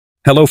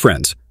Hello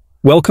friends,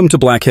 welcome to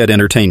Blackhead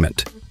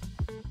Entertainment.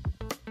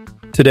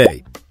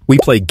 Today, we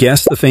play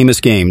Guess the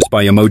Famous Games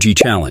by Emoji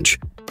Challenge.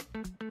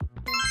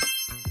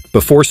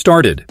 Before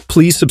started,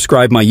 please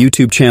subscribe my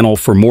YouTube channel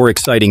for more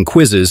exciting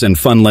quizzes and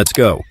fun. Let's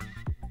go.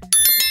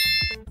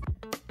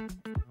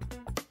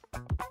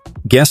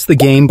 Guess the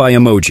game by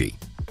Emoji.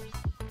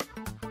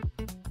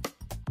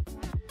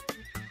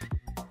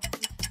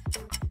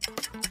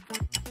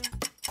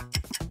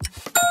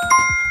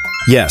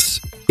 Yes,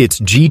 it's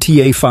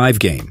GTA 5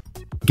 game.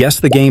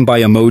 Guess the game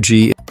by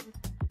Emoji.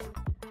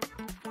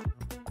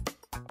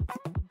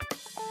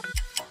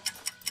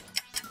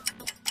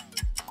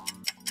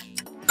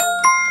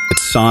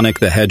 It's Sonic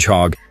the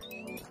Hedgehog.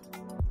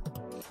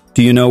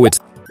 Do you know it's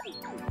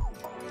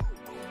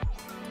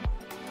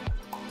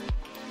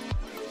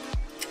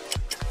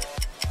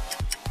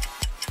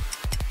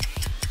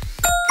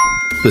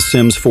The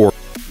Sims 4?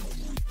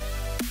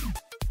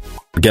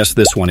 Guess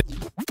this one.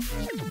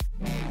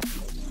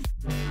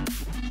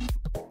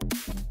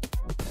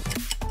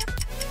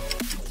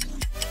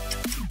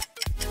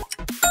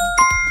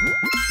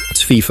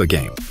 It's FIFA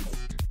game.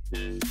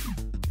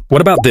 What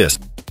about this?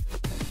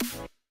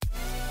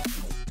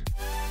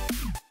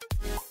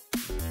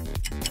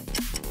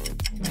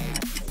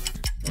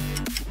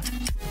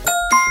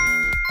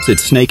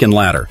 It's Snake and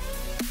Ladder.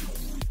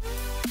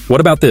 What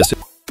about this?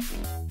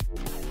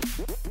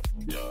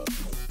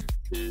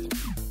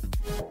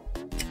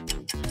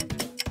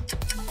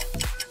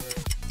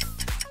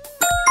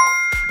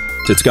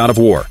 It's God of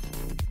War.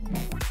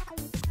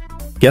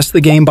 Guess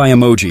the game by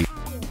Emoji.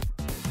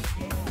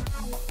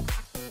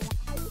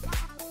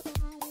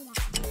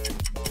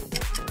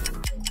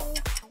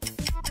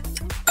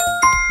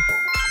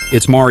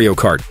 It's Mario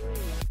Kart.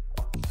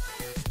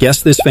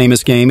 Guess this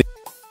famous game.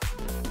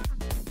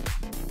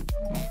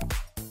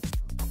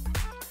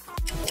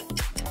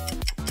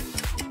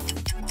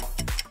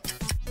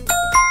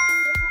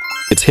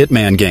 It's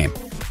Hitman game.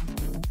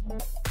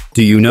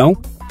 Do you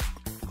know?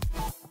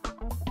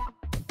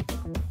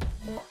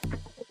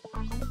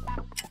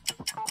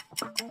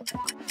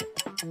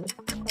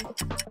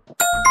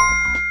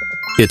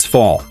 It's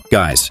Fall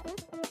Guys.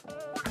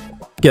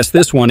 Guess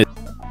this one.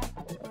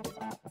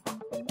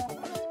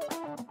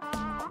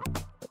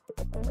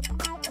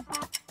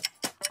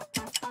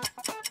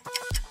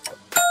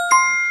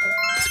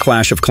 It's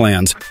Clash of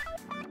Clans.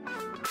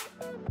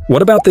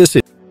 What about this?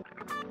 It's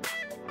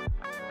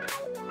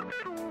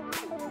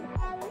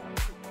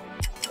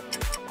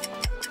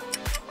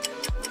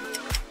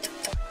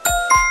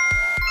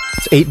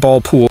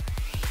 8-Ball Pool.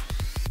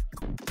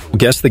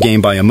 Guess the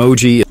game by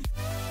Emoji.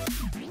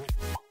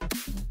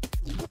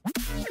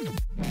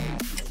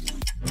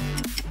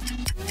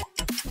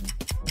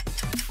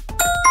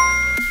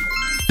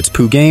 It's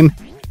Pooh game.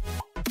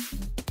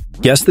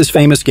 Guess this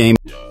famous game.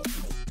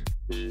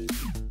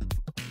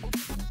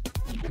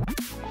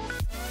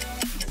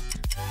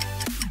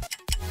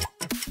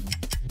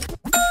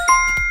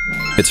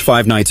 It's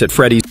Five Nights at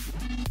Freddy's.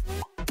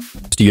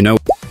 Do you know?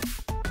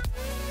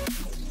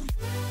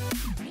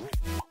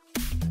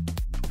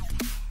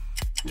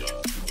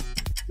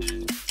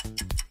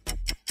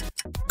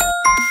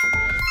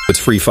 It's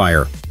Free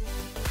Fire.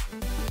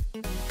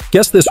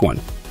 Guess this one.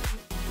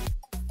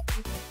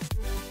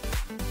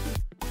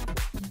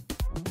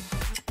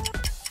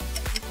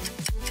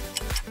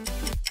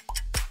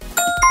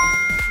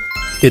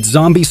 It's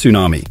Zombie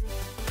Tsunami.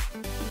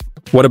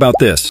 What about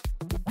this?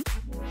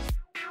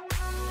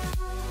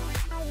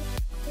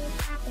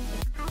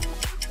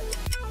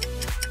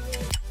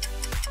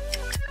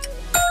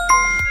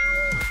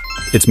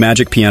 It's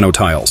Magic Piano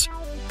Tiles.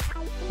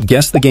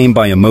 Guess the game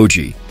by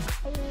Emoji.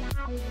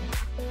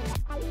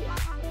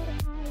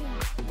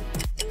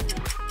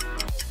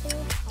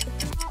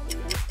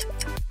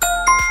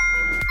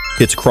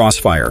 It's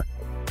Crossfire.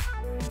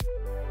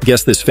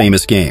 Guess this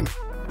famous game.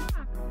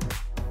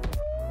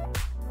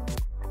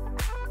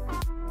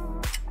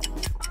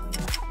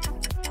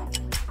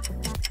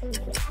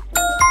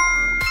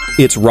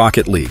 It's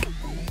Rocket League.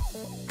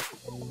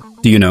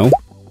 Do you know?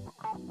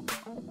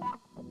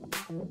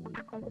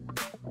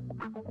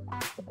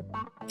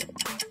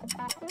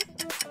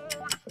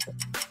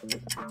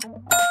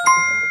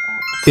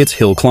 It's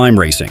Hill Climb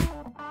Racing.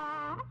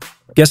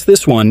 Guess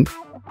this one.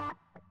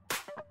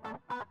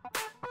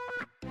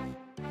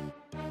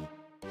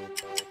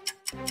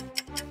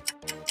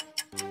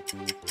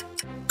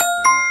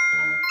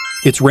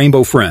 It's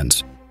Rainbow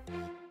Friends.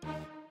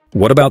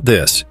 What about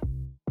this?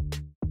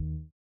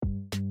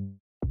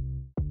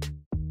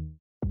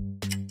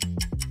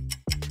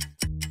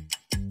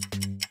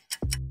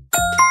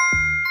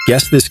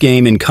 Guess this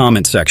game in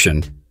comment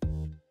section.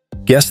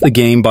 Guess the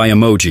game by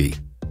Emoji.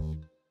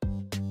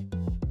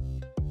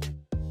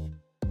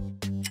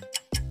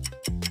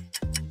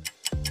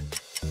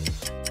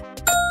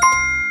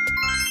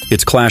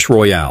 It's Clash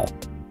Royale.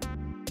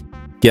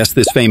 Guess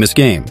this famous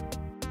game.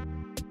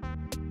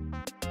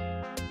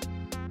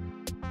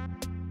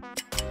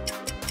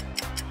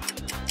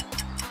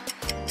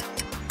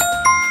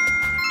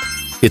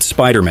 It's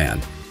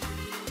Spider-Man.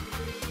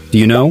 Do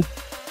you know?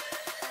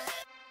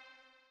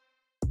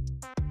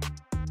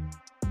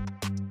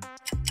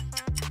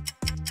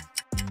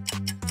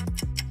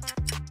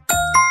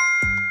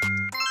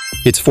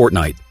 It's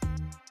Fortnite.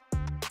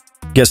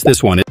 Guess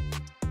this one.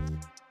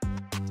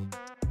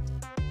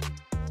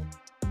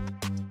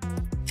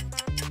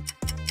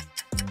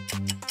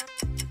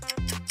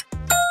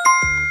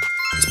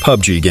 It's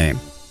PUBG game.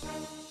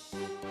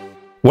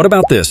 What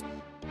about this?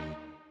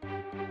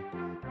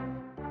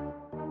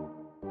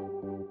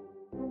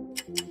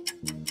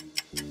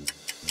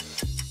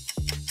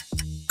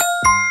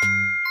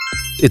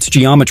 It's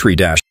Geometry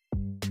Dash.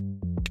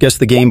 Guess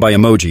the game by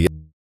emoji.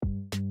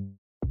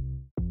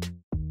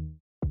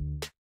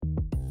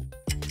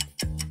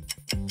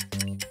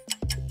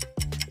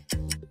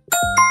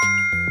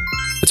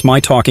 It's My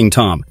Talking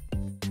Tom.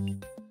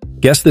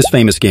 Guess this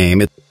famous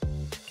game. It's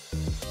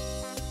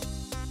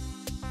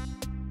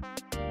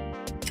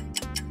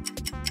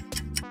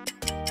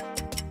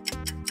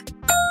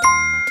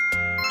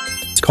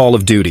Call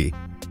of Duty.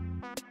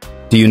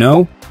 Do you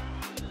know?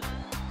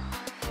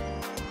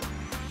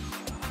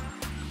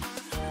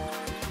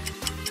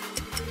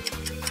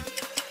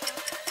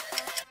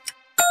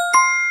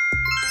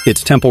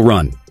 It's Temple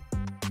Run.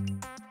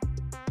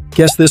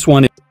 Guess this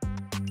one.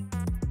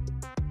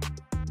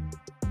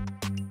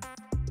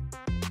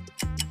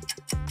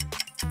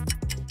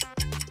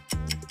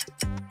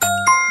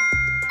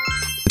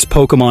 It's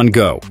Pokemon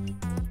Go.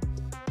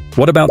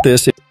 What about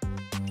this?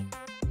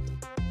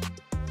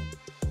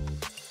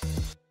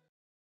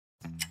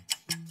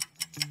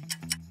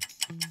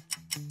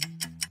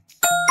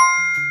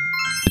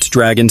 It's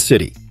Dragon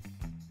City.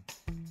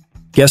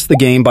 Guess the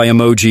game by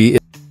emoji.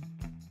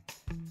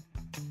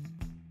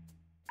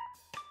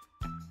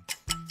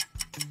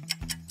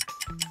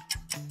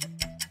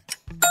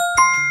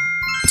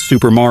 It's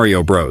Super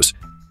Mario Bros.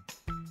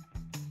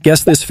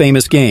 Guess this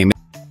famous game.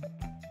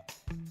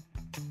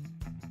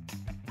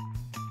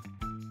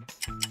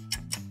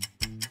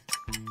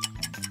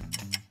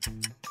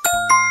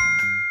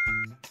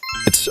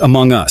 It's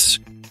Among Us.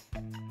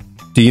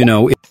 Do you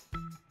know it?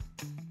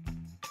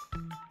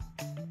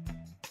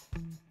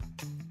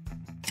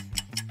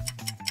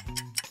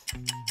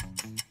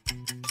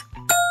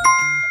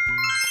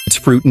 It's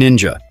Fruit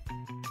Ninja.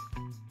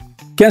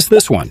 Guess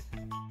this one.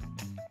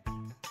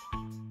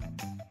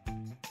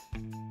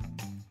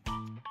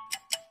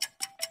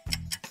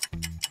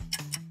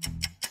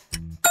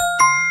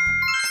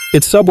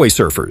 It's Subway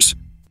Surfers.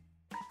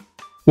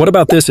 What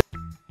about this?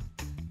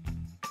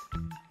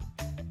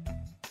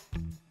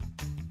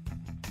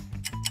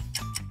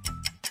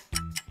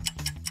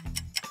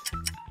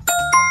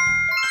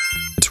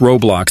 It's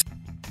Roblox.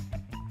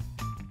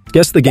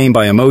 Guess the game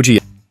by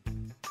emoji.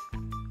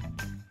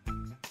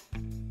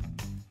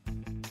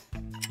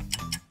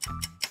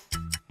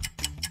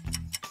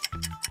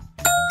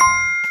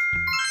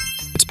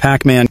 It's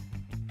Pac-Man.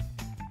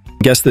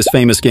 Guess this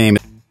famous game.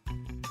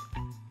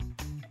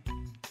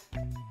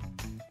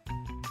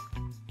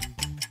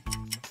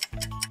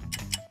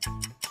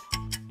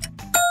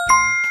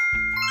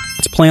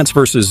 It's Plants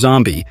vs.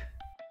 Zombie.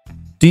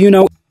 Do you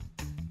know?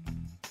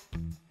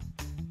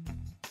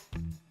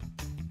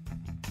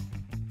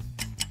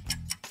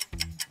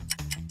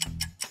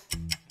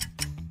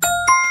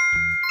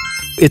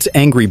 It's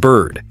Angry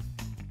Bird.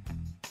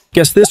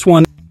 Guess this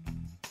one.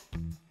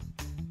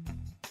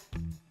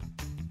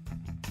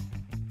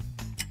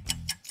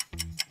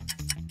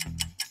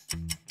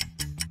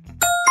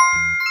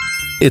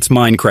 It's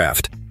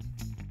Minecraft.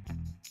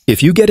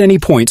 If you get any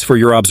points for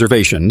your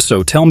observation,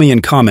 so tell me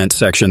in comment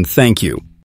section. Thank you.